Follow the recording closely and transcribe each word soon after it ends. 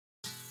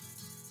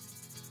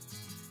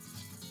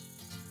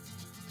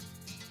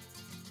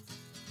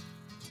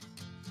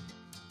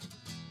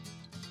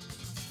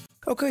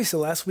Okay, so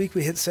last week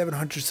we hit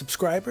 700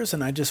 subscribers,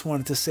 and I just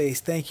wanted to say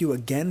thank you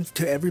again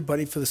to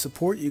everybody for the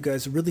support. You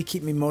guys really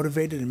keep me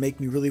motivated and make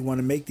me really want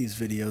to make these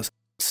videos.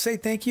 To say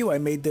thank you, I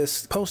made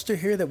this poster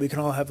here that we can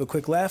all have a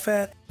quick laugh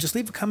at. Just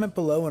leave a comment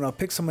below and I'll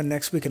pick someone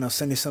next week and I'll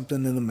send you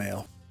something in the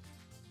mail.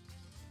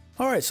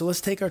 Alright, so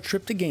let's take our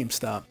trip to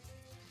GameStop.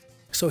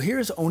 So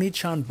here's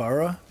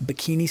Oni-chan-bara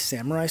Bikini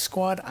Samurai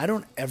Squad. I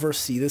don't ever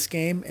see this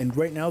game, and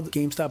right now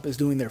GameStop is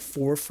doing their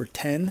 4 for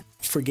 $10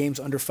 for games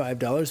under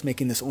 $5,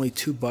 making this only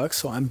 $2,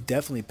 so I'm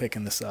definitely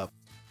picking this up.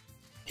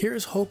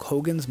 Here's Hulk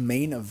Hogan's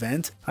main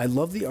event. I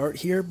love the art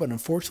here, but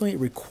unfortunately it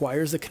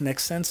requires the Kinect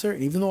sensor,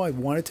 and even though I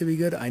want it to be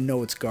good, I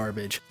know it's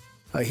garbage.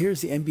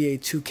 Here's the NBA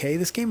 2K.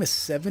 This game is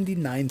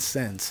 79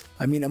 cents.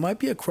 I mean, it might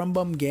be a crumb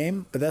bum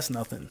game, but that's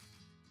nothing.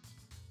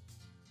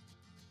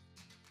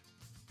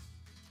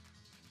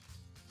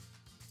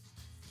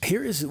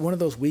 Here is one of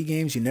those Wii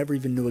games you never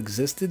even knew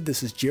existed.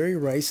 This is Jerry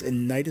Rice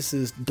and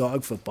Nidus's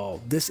Dog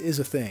Football. This is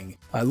a thing.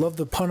 I love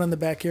the pun on the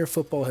back here,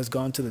 football has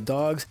gone to the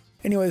dogs.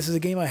 Anyway, this is a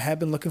game I have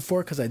been looking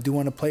for because I do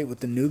want to play it with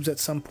the noobs at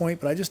some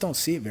point, but I just don't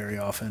see it very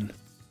often.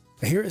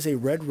 Here is a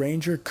Red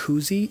Ranger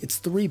koozie. It's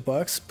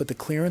 $3, but the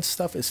clearance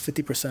stuff is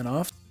 50%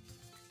 off.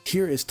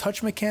 Here is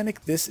Touch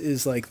Mechanic. This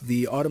is like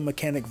the auto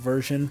mechanic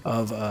version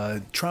of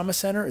Trauma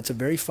Center. It's a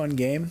very fun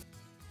game.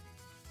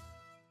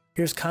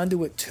 Here's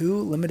Conduit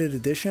 2 Limited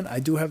Edition. I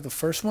do have the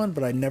first one,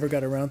 but I never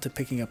got around to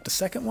picking up the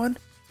second one.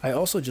 I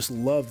also just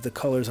love the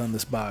colors on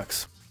this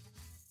box.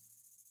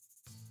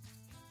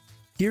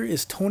 Here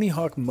is Tony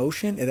Hawk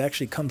Motion. It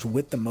actually comes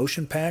with the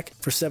motion pack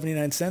for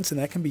 79 cents, and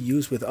that can be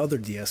used with other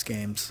DS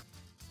games.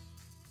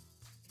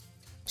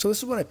 So this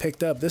is what I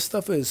picked up. This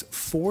stuff is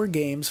 4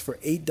 games for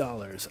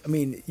 $8. I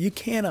mean, you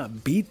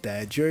cannot beat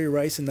that. Jerry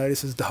Rice and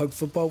Nidus's Dog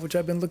Football, which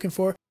I've been looking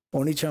for.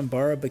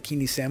 Oni-chan-bara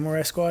Bikini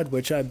Samurai Squad,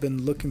 which I've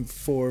been looking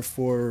for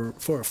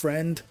a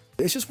friend.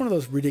 It's just one of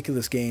those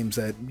ridiculous games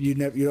that you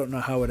don't know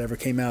how it ever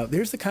came out.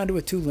 There's the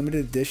Conduit 2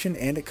 Limited Edition,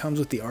 and it comes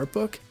with the art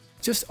book.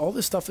 Just all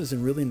this stuff is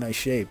in really nice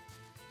shape.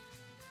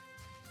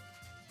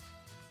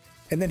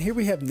 And then here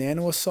we have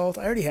Nano Assault.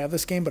 I already have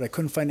this game, but I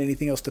couldn't find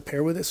anything else to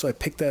pair with it, so I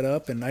picked that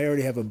up, and I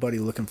already have a buddy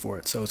looking for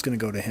it, so it's going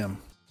to go to him.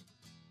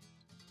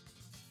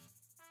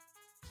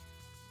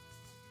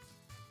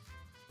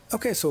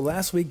 Okay, so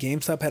last week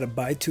GameStop had a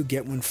buy 2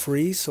 get 1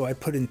 free, so I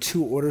put in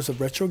 2 orders of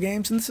retro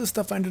games, and this is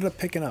stuff I ended up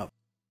picking up.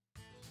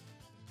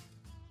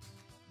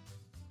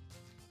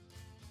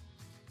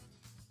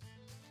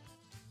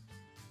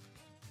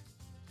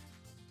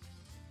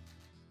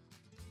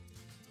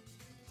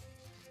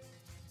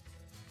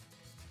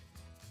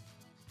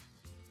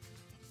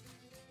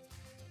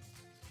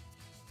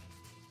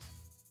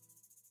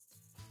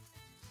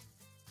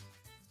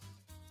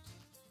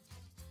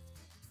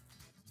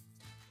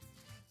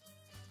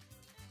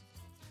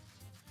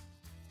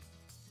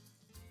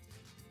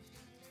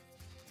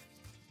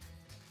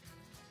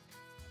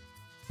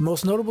 The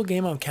most notable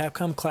game on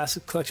Capcom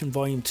Classic Collection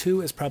Volume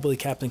 2 is probably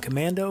Captain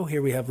Commando.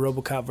 Here we have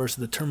RoboCop vs.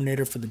 the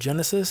Terminator for the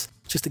Genesis.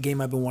 Just a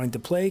game I've been wanting to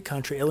play.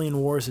 Contra Alien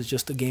Wars is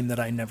just a game that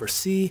I never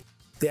see.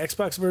 The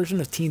Xbox version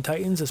of Teen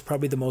Titans is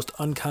probably the most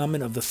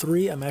uncommon of the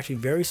 3. I'm actually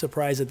very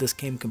surprised that this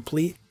came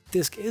complete.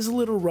 Disc is a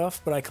little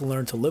rough, but I can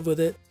learn to live with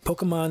it.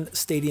 Pokemon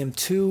Stadium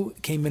 2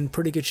 came in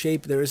pretty good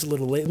shape. There is a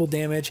little label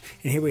damage.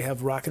 And here we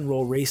have Rock and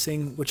Roll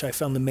Racing, which I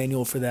found the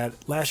manual for that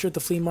last year at the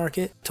Flea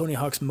Market. Tony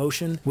Hawk's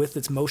Motion with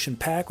its motion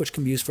pack, which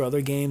can be used for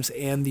other games,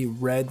 and the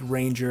Red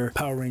Ranger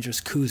Power Rangers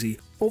koozie.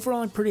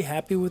 Overall, I'm pretty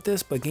happy with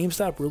this, but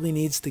GameStop really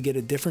needs to get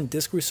a different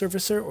disc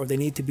resurfacer, or they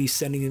need to be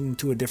sending them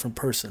to a different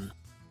person.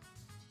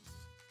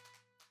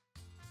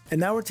 And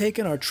now we're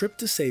taking our trip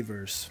to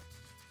Savers.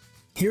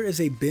 Here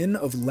is a bin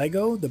of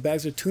Lego. The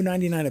bags are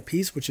 $2.99 a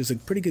piece, which is a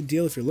pretty good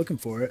deal if you're looking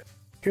for it.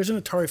 Here's an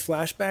Atari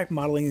Flashback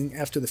modeling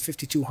after the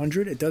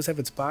 5200. It does have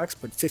its box,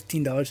 but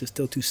 $15 is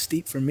still too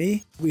steep for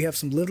me. We have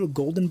some little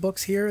golden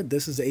books here.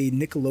 This is a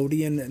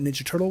Nickelodeon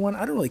Ninja Turtle one.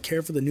 I don't really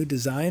care for the new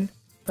design.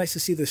 Nice to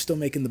see they're still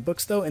making the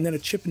books though. And then a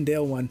Chip and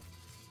Dale one.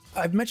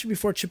 I've mentioned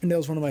before Chip and Dale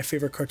is one of my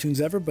favorite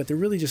cartoons ever, but there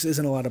really just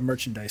isn't a lot of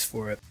merchandise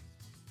for it.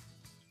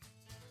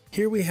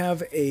 Here we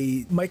have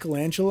a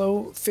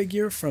Michelangelo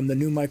figure from the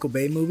new Michael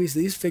Bay movies.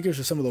 These figures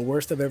are some of the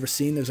worst I've ever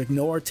seen. There's like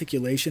no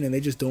articulation and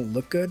they just don't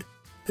look good.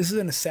 This is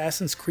an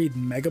Assassin's Creed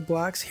Mega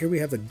Bloks. Here we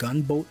have the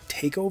Gunboat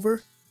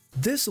Takeover.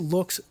 This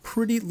looks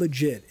pretty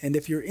legit, and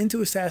if you're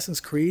into Assassin's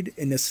Creed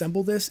and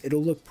assemble this,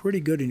 it'll look pretty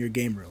good in your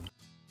game room.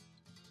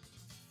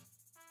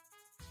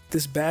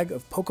 This bag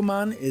of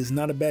Pokemon is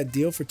not a bad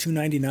deal for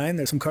 $2.99.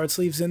 There's some card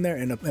sleeves in there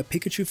and a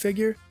Pikachu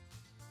figure.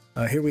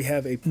 Here we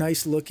have a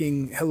nice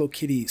looking Hello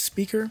Kitty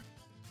speaker.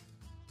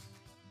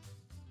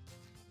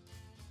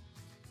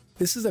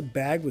 This is a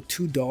bag with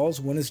 2 dolls.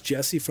 One is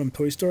Jessie from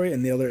Toy Story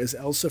and the other is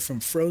Elsa from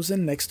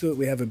Frozen. Next to it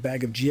we have a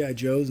bag of G.I.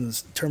 Joes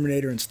and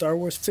Terminator and Star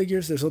Wars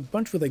figures. There's a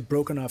bunch with like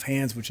broken off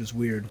hands, which is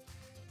weird.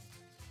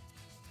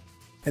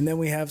 And then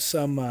we have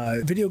some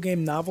video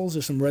game novels.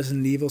 There's some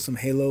Resident Evil, some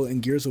Halo,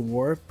 and Gears of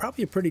War.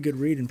 Probably a pretty good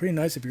read and pretty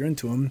nice if you're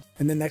into them.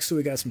 And then next to it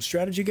we got some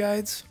strategy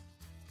guides.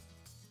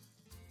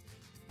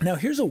 Now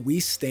here's a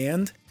Wii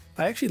stand.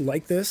 I actually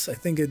like this. I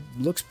think it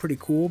looks pretty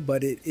cool,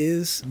 but it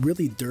is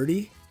really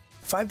dirty.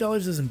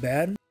 $5 isn't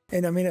bad.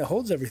 And I mean, it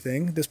holds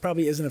everything. This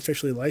probably isn't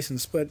officially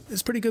licensed, but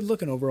it's pretty good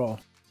looking overall.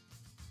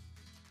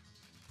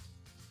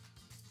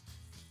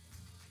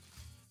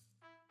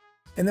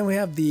 And then we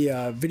have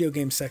the video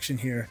game section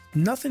here.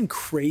 Nothing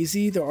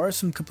crazy. There are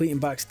some complete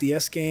in-box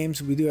DS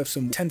games. We do have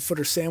some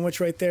 10-footer sandwich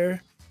right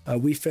there.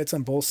 Wii Fits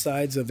on both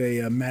sides of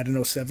a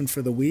Madden 07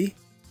 for the Wii.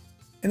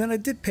 And then I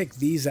did pick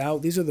these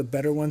out. These are the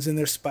better ones in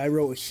there.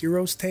 Spyro: A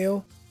Hero's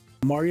Tale,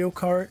 Mario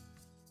Kart,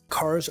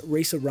 Cars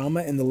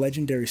Race-A-Rama, and the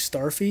legendary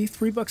Starfy.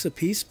 $3 a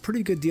piece.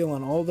 Pretty good deal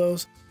on all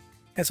those.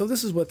 And so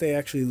this is what they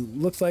actually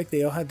look like.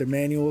 They all had their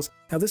manuals.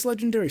 Now this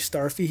legendary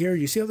Starfy here,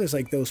 you see how there's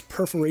like those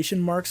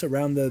perforation marks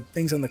around the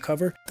things on the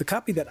cover? The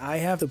copy that I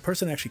have, the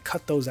person actually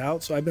cut those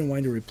out, so I've been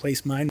wanting to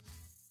replace mine.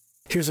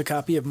 Here's a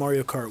copy of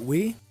Mario Kart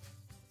Wii.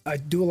 I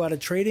do a lot of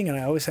trading and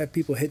I always have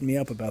people hitting me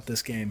up about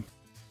this game.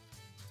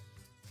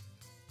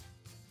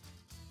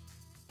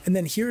 And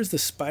then here's the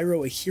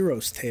Spyro: A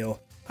Hero's Tale.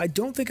 I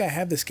don't think I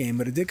have this game,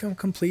 but it did come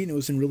complete and it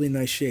was in really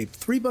nice shape.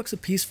 $3 a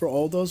piece for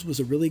all those was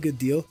a really good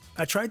deal.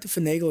 I tried to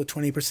finagle a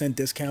 20%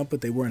 discount, but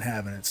they weren't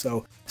having it,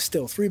 so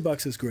still,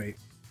 $3 is great.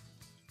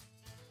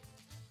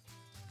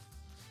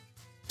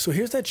 So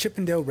here's that Chip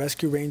 'n Dale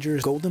Rescue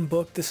Rangers Golden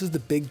Book. This is the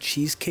big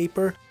cheese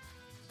caper.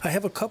 I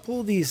have a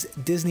couple of these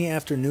Disney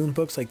afternoon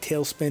books like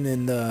Tailspin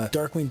and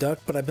Darkwing Duck,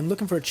 but I've been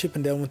looking for a Chip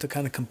 'n Dale one to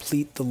kind of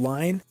complete the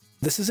line.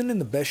 This isn't in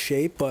the best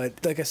shape, but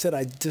like I said,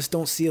 I just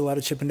don't see a lot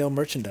of Chip 'n Dale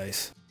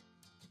merchandise.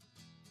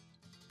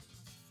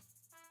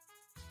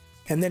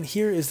 And then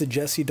here is the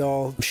Jessie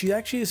doll. She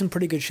actually is in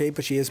pretty good shape,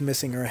 but she is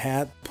missing her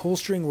hat. Pull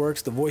string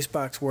works, the voice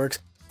box works.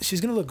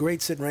 She's gonna look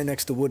great sitting right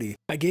next to Woody.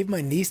 I gave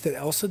my niece that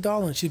Elsa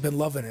doll and she's been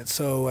loving it,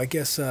 so I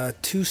guess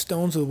 2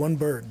 stones with 1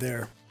 bird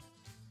there.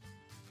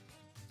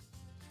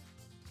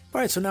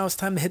 Alright, so now it's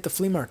time to hit the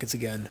flea markets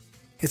again.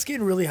 It's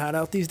getting really hot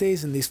out these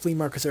days and these flea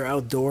markets are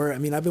outdoor. I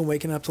mean, I've been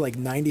waking up to like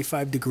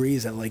 95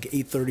 degrees at like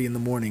 8:30 in the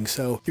morning,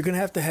 so you're gonna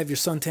have to have your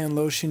suntan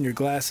lotion, your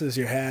glasses,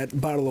 your hat,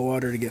 bottle of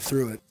water to get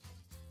through it.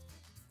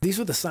 These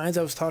were the signs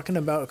I was talking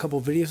about a couple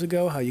of videos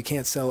ago, how you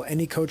can't sell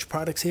any Coach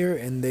products here,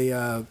 and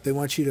they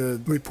want you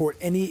to report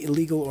any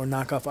illegal or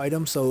knockoff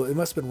items, so it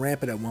must have been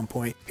rampant at one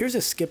point. Here's a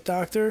Skip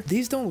Doctor.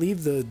 These don't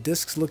leave the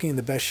discs looking in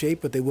the best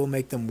shape, but they will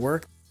make them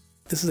work.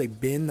 This is a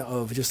bin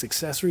of just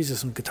accessories.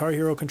 There's some Guitar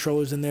Hero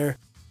controllers in there.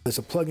 There's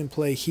a plug and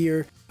play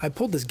here. I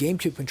pulled this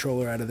GameCube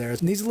controller out of there.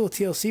 It needs a little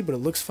TLC, but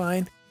it looks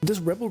fine. This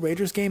Rebel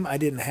Raiders game I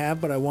didn't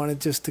have, but I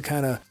wanted just to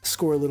kind of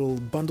score a little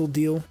bundle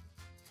deal.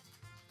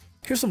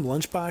 Here's some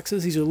lunch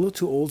boxes. These are a little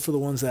too old for the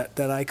ones that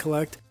I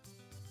collect.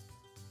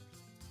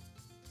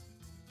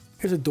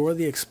 Here's a Dora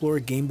the Explorer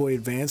Game Boy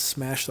Advance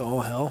smashed to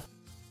all hell.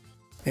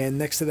 And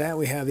next to that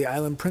we have the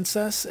Island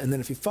Princess. And then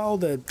if you follow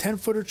the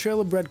 10-footer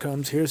trail of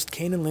breadcrumbs, here's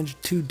Kane and Lynch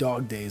 2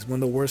 Dog Days,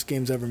 one of the worst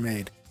games ever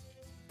made.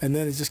 And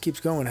then it just keeps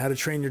going. How to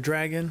Train Your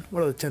Dragon.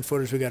 What other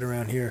 10-footers we got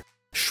around here?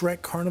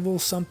 Shrek Carnival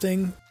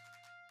something.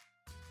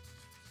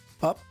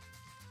 Up.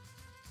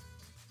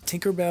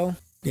 Tinkerbell.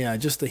 Yeah,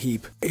 just a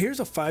heap. Here's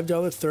a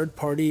 $5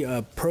 third-party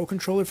Pro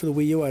controller for the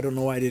Wii U. I don't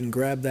know why I didn't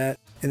grab that.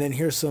 And then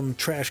here's some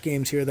trash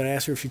games here that I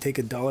asked her if she'd take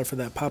 $1 for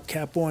that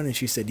PopCap one, and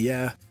she said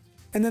yeah.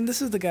 And then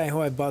this is the guy who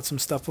I bought some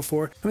stuff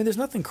before. I mean, there's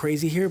nothing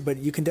crazy here, but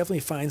you can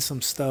definitely find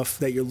some stuff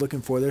that you're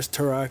looking for. There's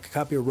Turok, a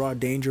copy of Raw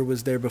Danger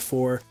was there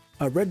before.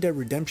 Red Dead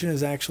Redemption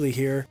is actually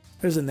here.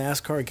 There's a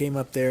NASCAR game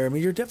up there. I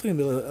mean, you're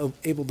definitely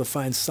able to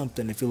find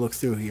something if you look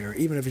through here,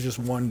 even if it's just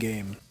one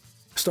game.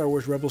 Star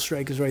Wars Rebel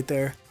Strike is right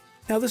there.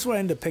 Now this is what I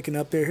ended up picking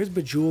up there. Here's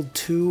Bejeweled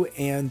 2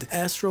 and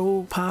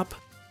Astro Pop.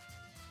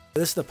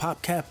 This is the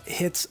PopCap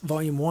Hits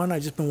Volume 1.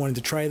 I've just been wanting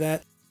to try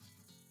that.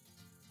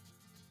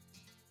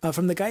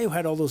 From the guy who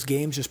had all those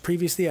games just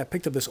previously, I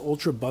picked up this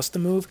Ultra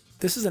Bust-A-Move.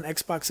 This is an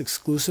Xbox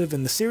exclusive,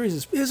 and the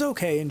series is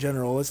okay in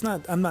general. It's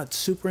not, I'm not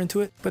super into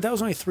it, but that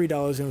was only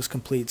 $3 and it was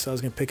complete, so I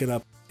was going to pick it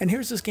up. And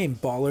here's this game,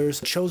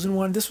 Ballers, Chosen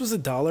One. This was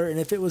 $1, and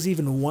if it was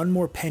even one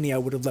more penny, I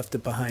would have left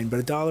it behind,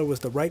 but $1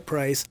 was the right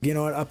price. You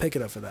know what? I'll pick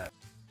it up for that.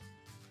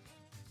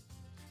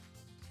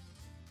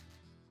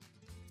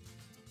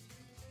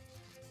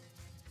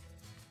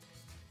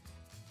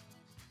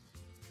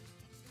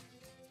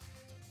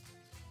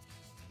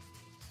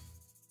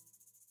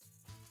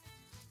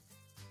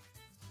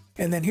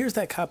 And then here's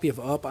that copy of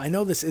Up. I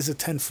know this is a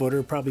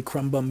 10-footer, probably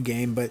crumb bum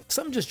game, but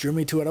something just drew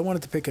me to it. I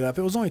wanted to pick it up.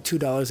 It was only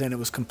 $2 and it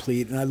was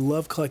complete, and I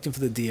love collecting for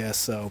the DS,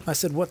 so I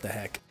said, what the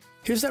heck.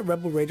 Here's that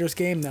Rebel Raiders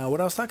game. Now,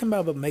 what I was talking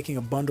about making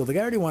a bundle, the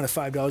guy already wanted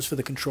 $5 for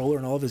the controller,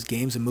 and all of his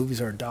games and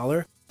movies are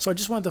 $1. So I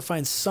just wanted to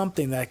find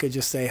something that I could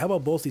just say, how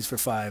about both these for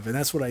 $5? And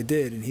that's what I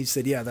did, and he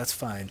said, yeah, that's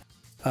fine.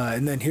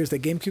 And then here's the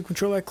GameCube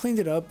controller. I cleaned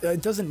it up.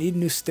 It doesn't need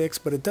new sticks,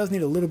 but it does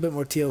need a little bit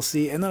more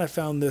TLC. And then I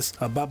found this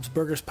Bob's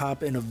Burgers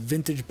Pop in a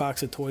vintage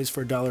box of toys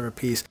for $1 a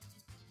piece.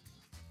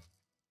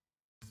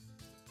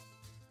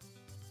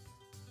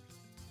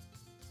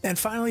 And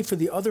finally, for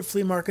the other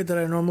flea market that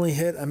I normally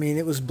hit, I mean,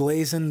 it was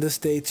blazing this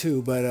day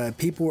too, but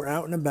people were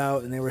out and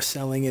about and they were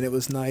selling it. It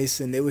was nice,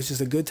 and it was just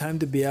a good time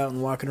to be out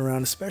and walking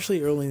around,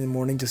 especially early in the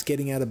morning, just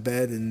getting out of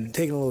bed and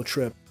taking a little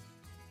trip.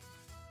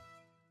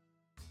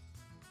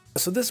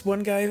 So this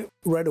one guy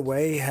right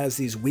away has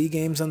these Wii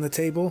games on the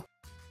table.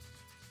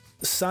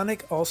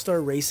 Sonic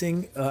All-Star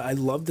Racing, I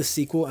love the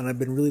sequel, and I've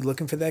been really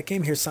looking for that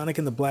game. Here's Sonic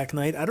and the Black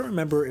Knight. I don't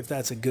remember if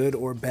that's a good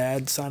or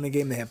bad Sonic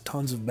game. They have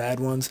tons of bad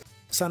ones.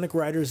 Sonic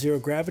Riders Zero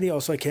Gravity,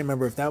 also I can't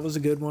remember if that was a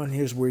good one.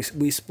 Here's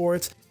Wii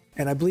Sports,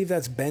 and I believe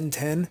that's Ben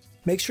 10.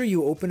 Make sure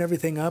you open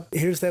everything up.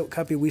 Here's that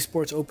copy of Wii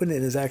Sports open.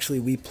 It is actually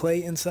Wii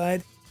Play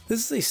inside.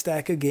 This is a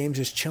stack of games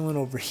just chilling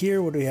over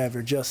here. What do we have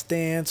here? Just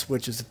Dance,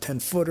 which is a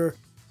 10-footer.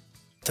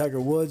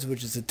 Tiger Woods,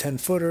 which is a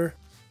 10-footer.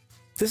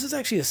 This is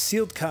actually a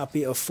sealed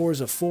copy of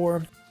Forza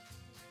 4.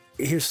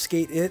 Here's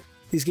Skate It.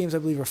 These games I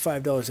believe are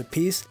 $5 a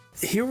piece.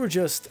 Here were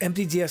just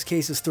empty DS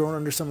cases thrown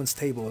under someone's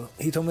table.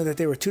 He told me that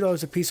they were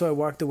 $2 a piece, so I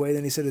walked away.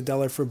 Then he said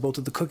 $1 for both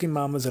of the Cooking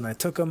Mamas, and I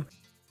took them.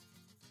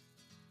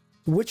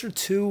 Witcher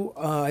 2,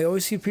 I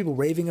always see people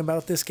raving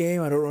about this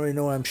game. I don't really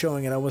know why I'm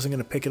showing it. I wasn't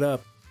going to pick it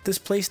up. This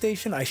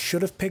PlayStation I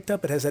should have picked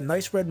up. It has a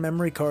nice red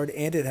memory card,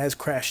 and it has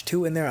Crash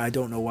 2 in there. I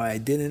don't know why I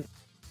didn't.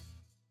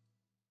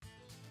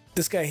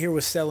 This guy here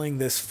was selling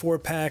this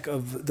 4-pack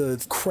of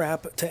the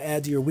crap to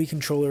add to your Wii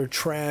controller,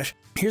 trash.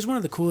 Here's one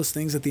of the coolest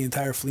things at the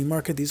entire flea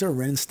market. These are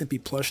Ren and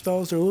Stimpy plush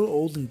dolls. They're a little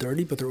old and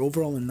dirty, but they're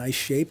overall in nice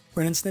shape.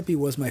 Ren and Stimpy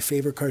was my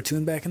favorite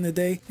cartoon back in the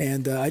day,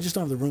 and I just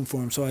don't have the room for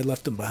them, so I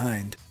left them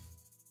behind.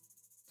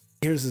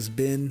 Here's this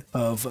bin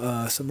of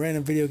some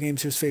random video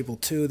games. Here's Fable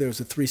 2.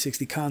 There's a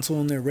 360 console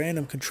in there.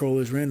 Random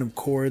controllers, random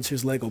cords.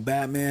 Here's Lego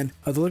Batman.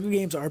 The Lego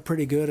games are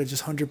pretty good. I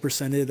just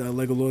 100%ed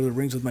Lego Lord of the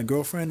Rings with my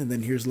girlfriend. And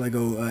then here's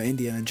Lego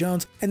Indiana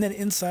Jones. And then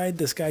inside,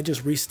 this guy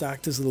just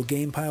restocked his little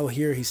game pile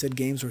here. He said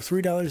games were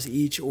 $3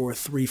 each or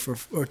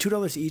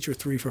 $2 each or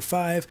 3 for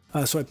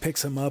 $5. So I picked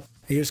some up.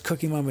 Here's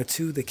Cooking Mama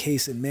 2, the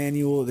case and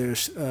manual.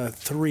 There's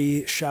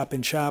 3 Shop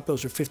and Shop.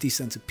 Those are 50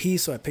 cents a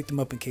piece, so I picked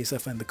them up in case I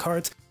find the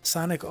carts.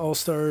 Sonic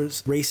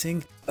All-Stars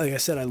Racing. Like I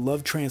said, I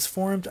love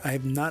Transformed. I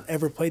have not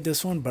ever played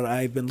this one, but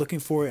I've been looking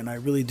for it, and I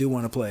really do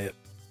want to play it.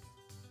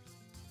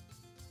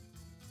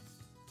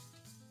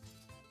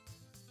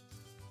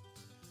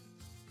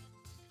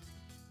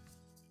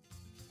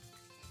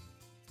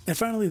 And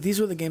finally, these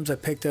were the games I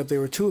picked up. They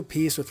were 2 a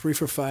piece or 3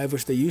 for $5,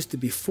 which they used to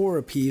be 4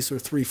 a piece or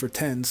 3 for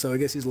 $10, so I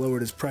guess he's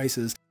lowered his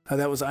prices.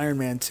 That was Iron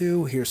Man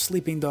 2, here's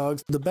Sleeping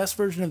Dogs. The best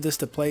version of this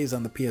to play is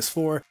on the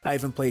PS4. I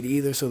haven't played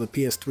either, so the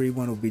PS3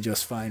 one will be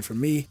just fine for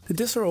me. The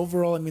discs are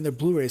overall, I mean, they're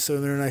Blu-rays, so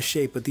they're in nice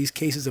shape, but these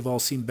cases have all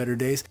seen better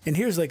days. And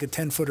here's like a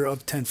 10-footer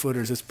of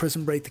 10-footers. It's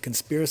Prison Break: The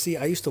Conspiracy.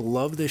 I used to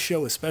love this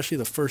show, especially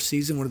the first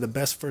season, one of the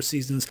best first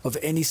seasons of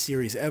any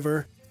series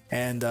ever.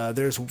 And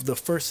there's the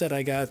first set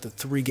I got, the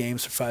 3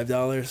 games for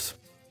 $5.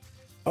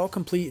 All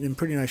complete and in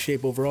pretty nice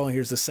shape overall.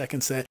 Here's the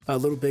second set,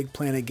 Little Big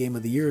Planet Game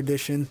of the Year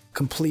edition.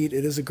 Complete,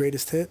 it is a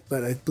greatest hit,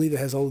 but I believe it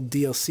has all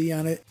the DLC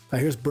on it.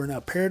 Here's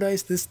Burnout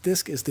Paradise. This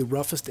disc is the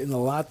roughest in the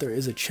lot. There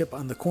is a chip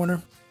on the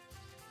corner.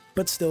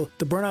 But still,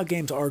 the Burnout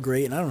games are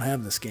great, and I don't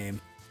have this game.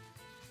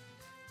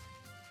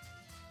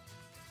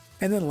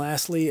 And then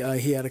lastly,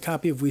 he had a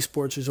copy of Wii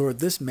Sports Resort.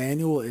 This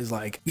manual is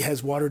like, it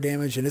has water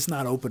damage, and it's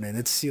not opening.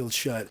 It's sealed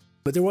shut.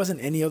 But there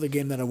wasn't any other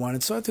game that I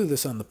wanted, so I threw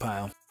this on the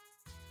pile.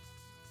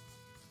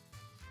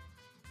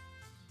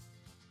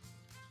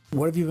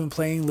 What have you been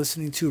playing,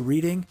 listening to,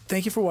 reading?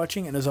 Thank you for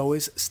watching, and as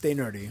always, stay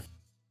nerdy.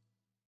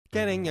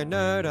 Getting your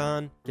nerd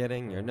on,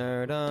 getting your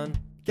nerd on,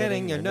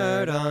 getting your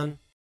nerd on.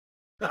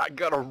 I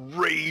got a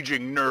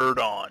raging nerd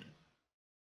on.